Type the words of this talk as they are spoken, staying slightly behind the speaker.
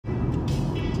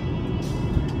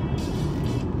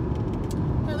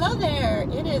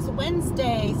It is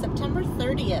Wednesday, September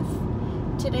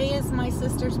 30th. Today is my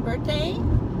sister's birthday,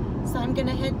 so I'm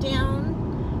gonna head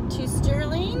down to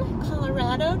Sterling,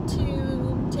 Colorado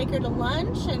to take her to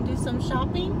lunch and do some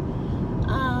shopping.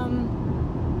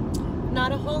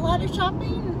 Not a whole lot of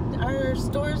shopping. Our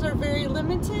stores are very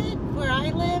limited where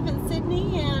I live in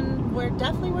Sydney, and we're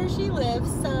definitely where she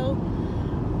lives, so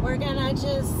we're gonna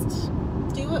just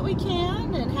do what we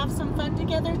can and have some fun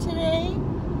together today.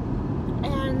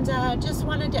 And just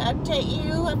wanted to update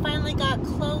you. I finally got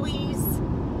Chloe's,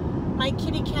 my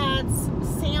kitty cat's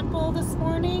sample this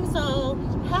morning, so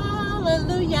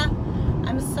hallelujah.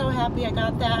 I'm so happy I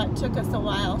got that. It took us a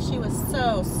while. She was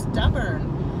so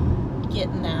stubborn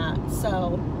getting that.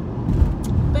 So,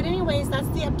 but anyways, that's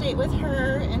the update with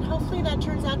her, and hopefully that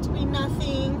turns out to be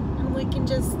nothing and we can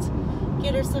just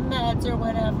get her some meds or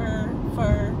whatever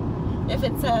for if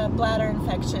it's a bladder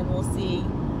infection. We'll see.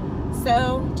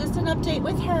 So just an update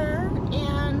with her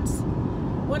and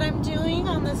what I'm doing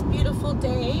on this beautiful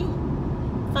day.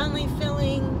 Finally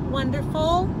feeling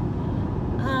wonderful.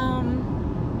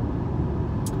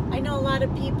 I know a lot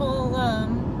of people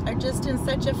are just in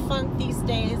such a funk these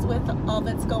days with all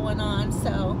that's going on,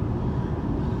 so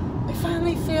I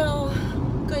finally feel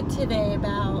good today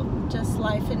about just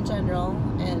life in general,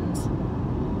 and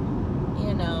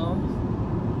you know,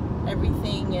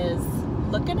 everything is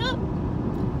looking up.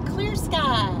 Clear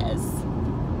skies.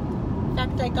 In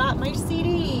fact, I got my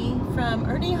CD from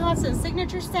Ernie Haas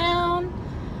Signature Sound.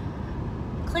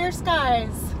 Clear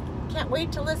Skies. Can't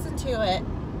wait to listen to it.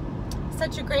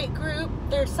 Such a great group.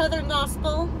 They're Southern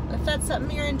Gospel. If that's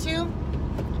something you're into,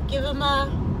 give them a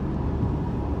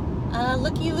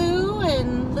looky-loo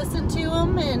and listen to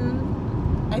them,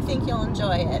 and I think you'll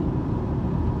enjoy it.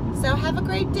 So have a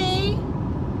great day.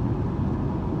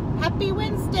 Happy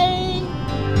Wednesday.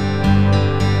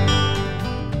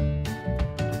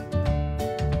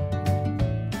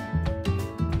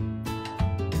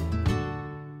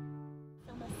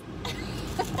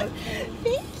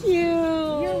 Thank you.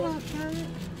 You're welcome.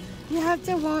 You have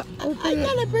to open I it.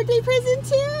 got a birthday present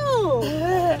too.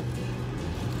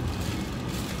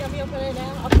 Can we open it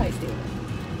now? I'll probably do it.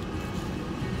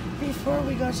 Before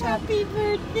we go shopping. Happy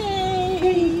birthday.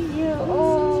 Thank you.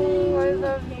 Oh, I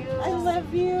love you. I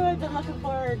love you. I've been looking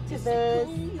forward to this.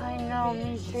 I know,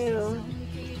 me too.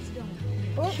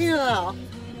 Cool.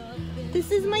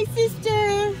 This is my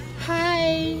sister.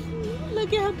 Hi.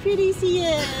 Look at how pretty she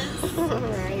is.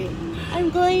 Alright.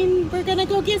 We're gonna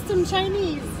go get some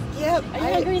Chinese. Yep. Are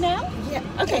you hungry now? Yeah.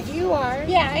 Okay. If you are.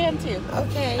 Yeah, I am too.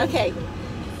 Okay. Okay.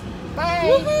 Bye.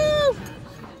 Woohoo!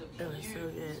 That was so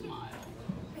good.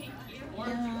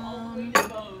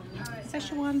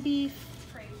 Szechuan beef.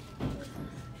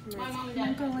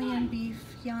 Mongolian beef.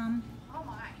 Yum. Oh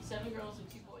my. 7 girls and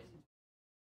 2 boys.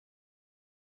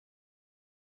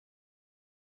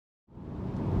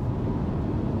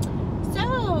 So,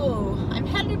 I'm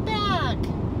headed back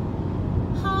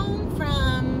home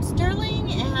from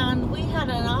Sterling, and we had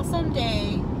an awesome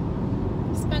day.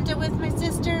 Spent it with my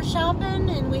sister shopping,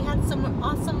 and we had some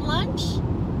awesome lunch.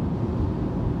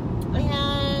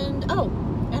 And,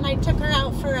 and I took her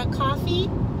out for a coffee,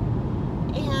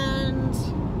 and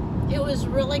it was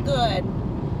really good.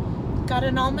 Got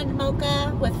an almond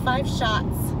mocha with 5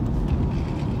 shots.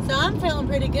 So I'm feeling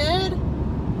pretty good.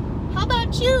 How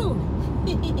about you?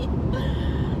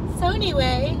 So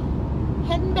anyway,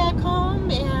 heading back home,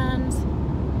 and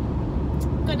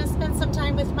gonna spend some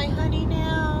time with my honey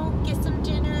now, get some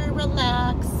dinner,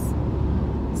 relax.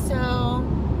 So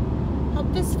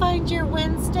hope this finds your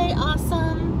Wednesday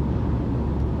awesome.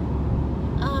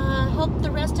 Hope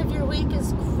the rest of your week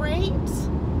is great.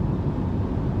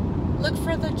 Look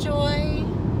for the joy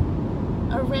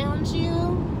around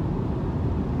you,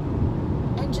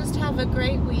 and just have a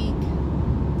great week.